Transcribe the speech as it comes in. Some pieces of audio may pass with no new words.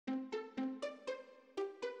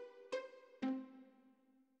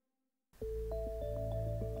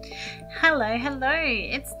Hello,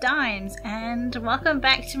 it's Dimes and welcome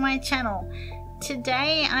back to my channel.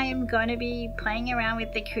 Today I am going to be playing around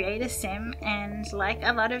with the creator sim, and like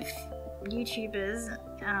a lot of YouTubers,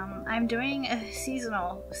 I'm doing a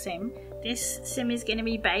seasonal sim. This sim is going to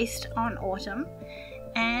be based on autumn,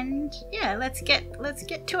 and yeah, let's get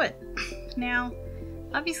to it. Now,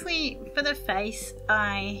 obviously for the face,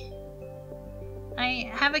 I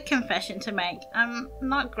have a confession to make. I'm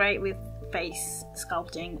not great with face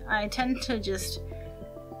sculpting. I tend to just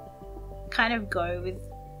kind of go with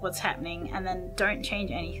what's happening and then don't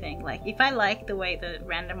change anything. Like if I like the way the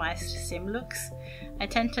randomized sim looks, I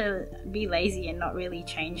tend to be lazy and not really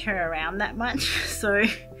change her around that much. So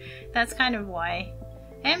that's kind of why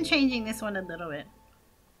I am changing this one a little bit.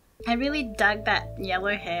 I really dug that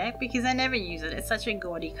yellow hair because I never use it. It's such a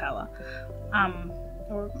gaudy color.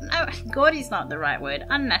 Or no, gaudy's not the right word,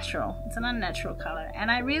 unnatural. It's an unnatural color,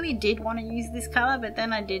 and I really did want to use this color, but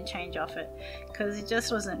then I did change off it because it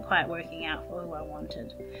just wasn't quite working out for who I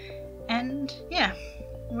wanted. And yeah,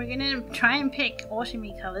 we're gonna try and pick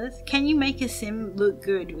autumny colors. Can you make a sim look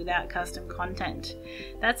good without custom content?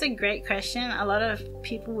 That's a great question. A lot of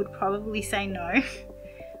people would probably say no.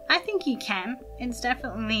 I think you can. It's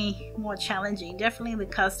definitely more challenging. Definitely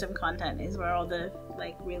the custom content is where all the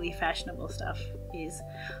like really fashionable stuff is.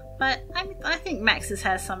 But I think Max's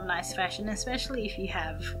has some nice fashion, especially if you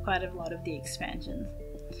have quite a lot of the expansions.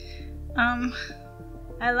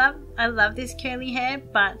 I love this curly hair,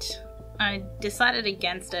 but I decided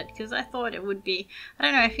against it because I thought it would be, I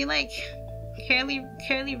don't know, I feel like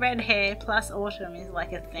curly red hair plus autumn is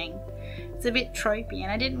like a thing. It's a bit tropey,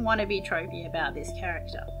 and I didn't want to be tropey about this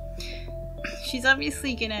character. She's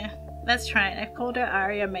obviously gonna, let's try it. I've called her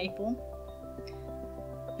Aria Maple,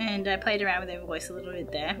 and I played around with her voice a little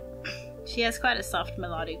bit there. She has quite a soft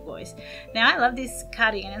melodic voice. Now I love this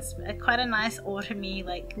cardigan. It's quite a nice autumny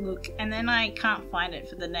like look, and then I can't find it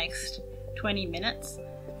for the next 20 minutes.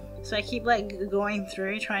 So I keep like going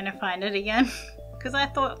through trying to find it again because I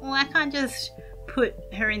thought, well, I can't just put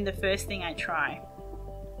her in the first thing I try.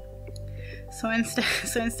 So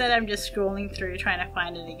instead I'm just scrolling through trying to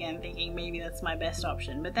find it again, thinking maybe that's my best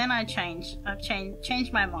option. But then I've changed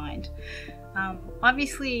my mind.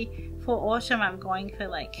 Obviously for autumn I'm going for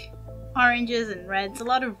like oranges and reds, a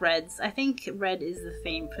lot of reds. I think red is the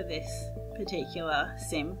theme for this particular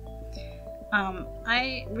sim.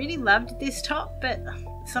 I really loved this top, but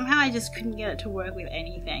somehow I just couldn't get it to work with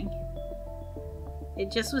anything.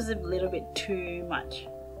 It just was a little bit too much.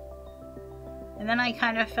 And then I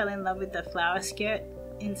kind of fell in love with the flower skirt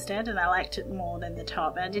instead, and I liked it more than the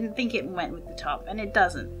top. And I didn't think it went with the top, and it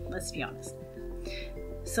doesn't, let's be honest.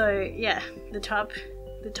 So yeah, the top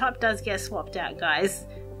does get swapped out, guys.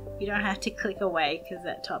 You don't have to click away because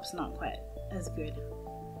that top's not quite as good.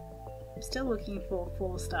 I'm still looking for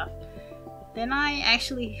fall stuff. Then I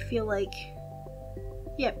actually feel like,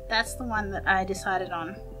 yep, that's the one that I decided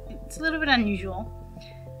on. It's a little bit unusual.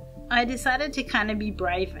 I decided to kind of be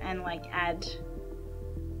brave and like add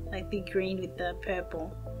like the green with the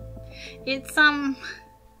purple. It's I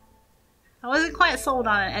wasn't quite sold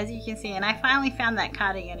on it, as you can see, and I finally found that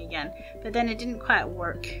cardigan again, but then it didn't quite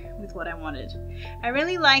work with what I wanted. I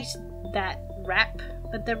really liked that wrap,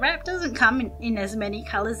 but the wrap doesn't come in as many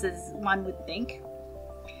colors as one would think.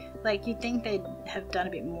 Like you'd think they'd have done a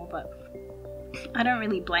bit more, but I don't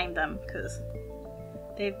really blame them because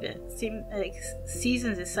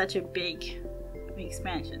Seasons is such a big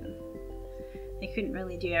expansion. They couldn't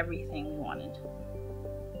really do everything we wanted.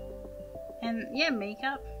 And yeah,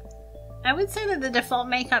 makeup. I would say that the default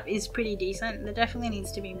makeup is pretty decent. There definitely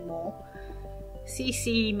needs to be more.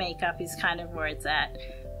 CC makeup is kind of where it's at.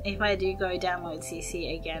 If I do go download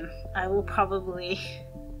CC again, I will probably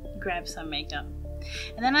grab some makeup.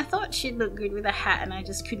 And then I thought she'd look good with a hat, and I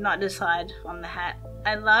just could not decide on the hat.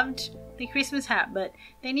 I loved the Christmas hat, but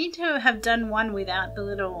they need to have done one without the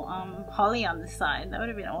little holly on the side. That would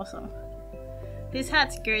have been awesome. This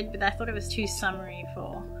hat's good, but I thought it was too summery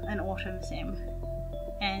for an autumn sim.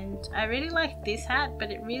 And I really liked this hat,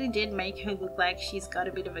 but it really did make her look like she's got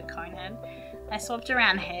a bit of a cone head. I swapped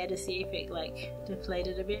around hair to see if it like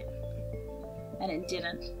deflated a bit, and it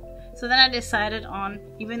didn't. So then I decided on,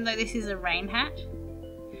 even though this is a rain hat,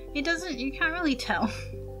 you can't really tell.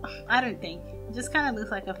 I don't think. It just kind of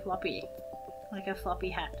looks like a floppy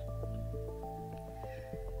hat.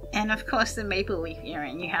 And of course the maple leaf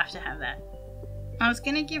earring, you have to have that. I was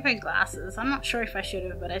gonna give her glasses. I'm not sure if I should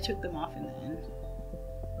have, but I took them off in the end.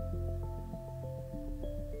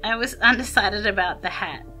 I was undecided about the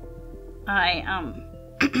hat. I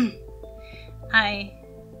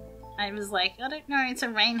I was like, I don't know, it's a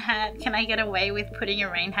rain hat. Can I get away with putting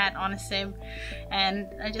a rain hat on a sim? And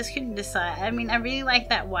I just couldn't decide. I mean, I really like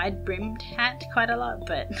that wide brimmed hat quite a lot,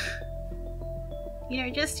 but you know,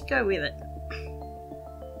 just go with it.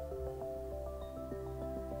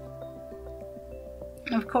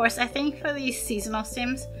 Of course, I think for these seasonal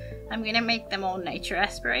sims, I'm going to make them all nature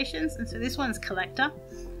aspirations. And so this one's collector.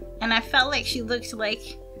 And I felt like she looks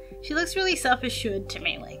really self-assured to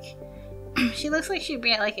me. Like, she looks like she'd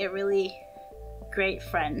be like a really great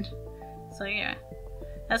friend. So yeah,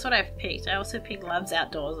 that's what I've picked. I also picked Loves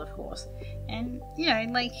Outdoors, of course. And you know,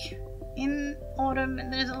 like in autumn,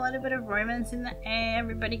 there's a little bit of romance in the air.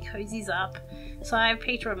 Everybody cozies up. So I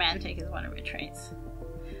picked romantic as one of her traits.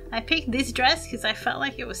 I picked this dress because I felt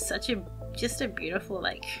like it was just a beautiful,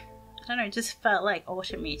 like, I don't know, it just felt like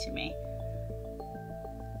autumny to me.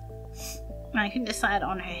 And I couldn't decide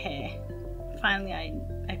on her hair. Finally,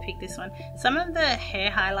 I picked this one. Some of the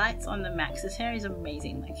hair highlights on the Max's hair is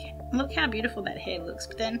amazing. Like, look how beautiful that hair looks.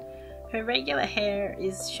 But then her regular hair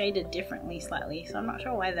is shaded differently slightly, so I'm not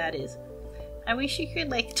sure why that is. I wish you could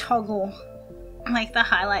like toggle like the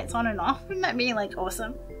highlights on and off. Wouldn't that be like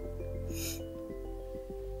awesome?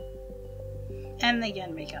 And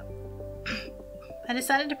again, makeup. I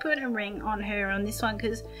decided to put a ring on her on this one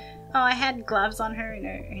because, oh, I had gloves on her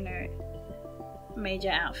in her major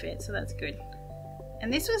outfit, so that's good.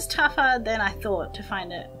 And this was tougher than I thought to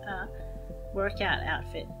find a workout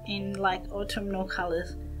outfit in like autumnal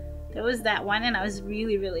colors. There was that one, and I was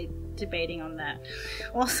really debating on that.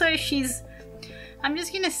 Also, I'm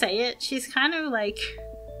just gonna say it, she's kind of like,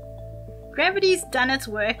 gravity's done its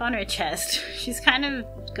work on her chest. She's kind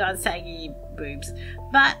of got saggy boobs,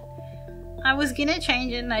 but I was gonna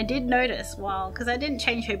change it, and I did notice, well, because I didn't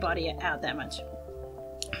change her body out that much,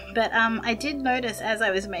 but I did notice as I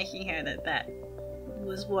was making her that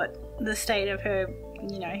was what the state of her,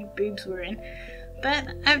 you know, boobs were in. But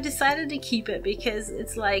I've decided to keep it because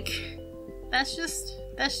it's like, that's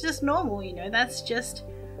just normal, you know, that's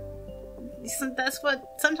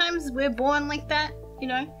what, sometimes we're born like that, you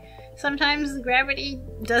know. Sometimes gravity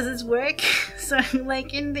does its work. So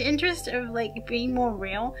like, in the interest of like being more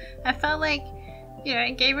real, I felt like, you know,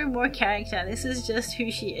 it gave her more character. This is just who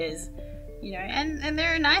she is, you know, and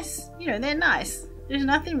they're nice, you know, they're nice. There's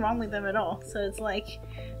nothing wrong with them at all. So it's like,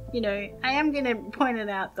 you know, I am gonna point it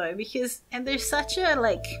out though, because, and there's such a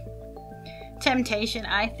like temptation,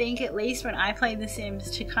 I think, at least when I play The Sims,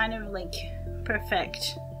 to kind of like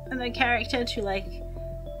perfect the character to like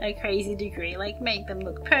a crazy degree, like make them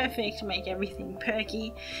look perfect, make everything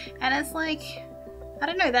perky, and it's like, I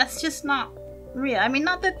don't know, that's just not real. I mean,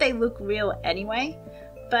 not that they look real anyway,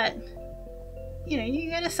 but you know, you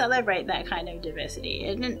gotta celebrate that kind of diversity,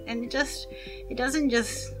 and it doesn't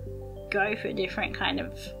just go for different kind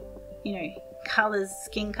of, you know, colors,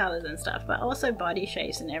 skin colors and stuff, but also body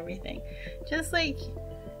shapes and everything. Just like,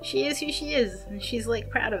 she is who she is, and she's like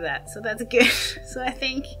proud of that, so that's good. So I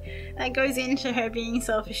think that goes into her being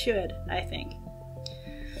self-assured. I think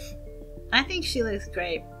she looks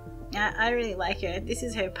great. I really like her. This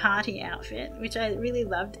is her party outfit, which I really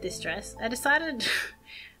loved this dress. I decided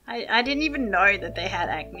I didn't even know that they had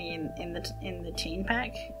acne in the teen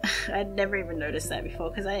pack. I'd never even noticed that before,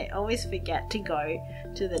 because I always forget to go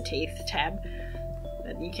to the teeth tab,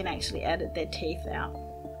 that you can actually edit their teeth out,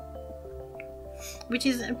 which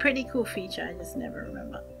is a pretty cool feature. I just never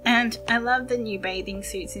remember. And I love the new bathing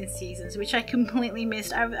suits in Seasons, which I completely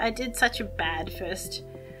missed. I did such a bad first,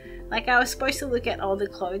 like, I was supposed to look at all the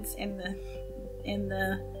clothes in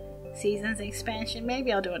the Seasons expansion.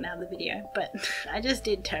 Maybe I'll do another video, but I just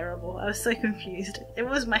did terrible. I was so confused. It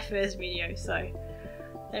was my first video, so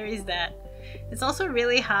there is that. It's also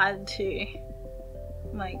really hard to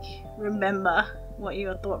like remember what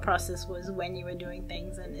your thought process was when you were doing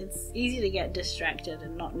things, and it's easy to get distracted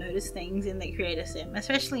and not notice things in the creator sim,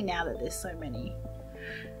 especially now that there's so many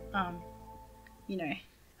you know,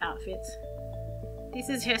 outfits. This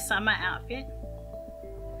is her summer outfit.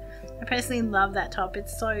 I personally love that top.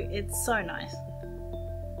 It's so nice.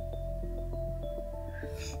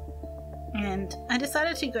 And I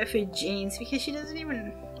decided to go for jeans because she doesn't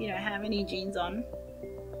even, you know, have any jeans on.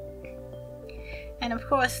 And of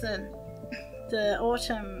course the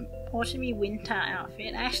autumny winter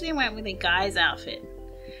outfit, I actually went with a guy's outfit,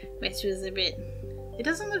 which was a bit, it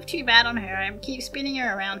doesn't look too bad on her. I keep spinning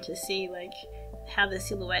her around to see like how the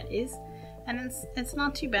silhouette is, and it's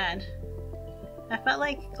not too bad. I felt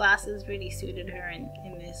like glasses really suited her in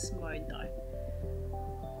this mode though.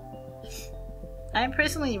 I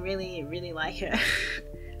personally really like her.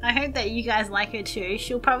 I hope that you guys like her too.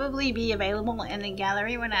 She'll probably be available in the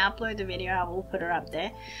gallery when I upload the video. I will put her up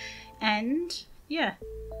there. And yeah,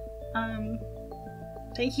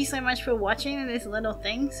 Thank you so much for watching this little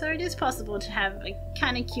thing. So it is possible to have a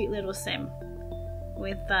kind of cute little sim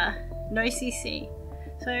with no CC.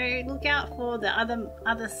 So look out for the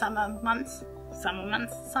other summer months,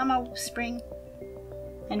 summer, spring,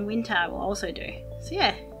 and winter will also do. So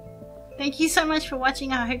yeah, thank you so much for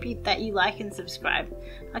watching. I hope that you like and subscribe.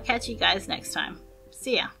 I'll catch you guys next time.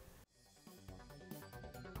 See ya.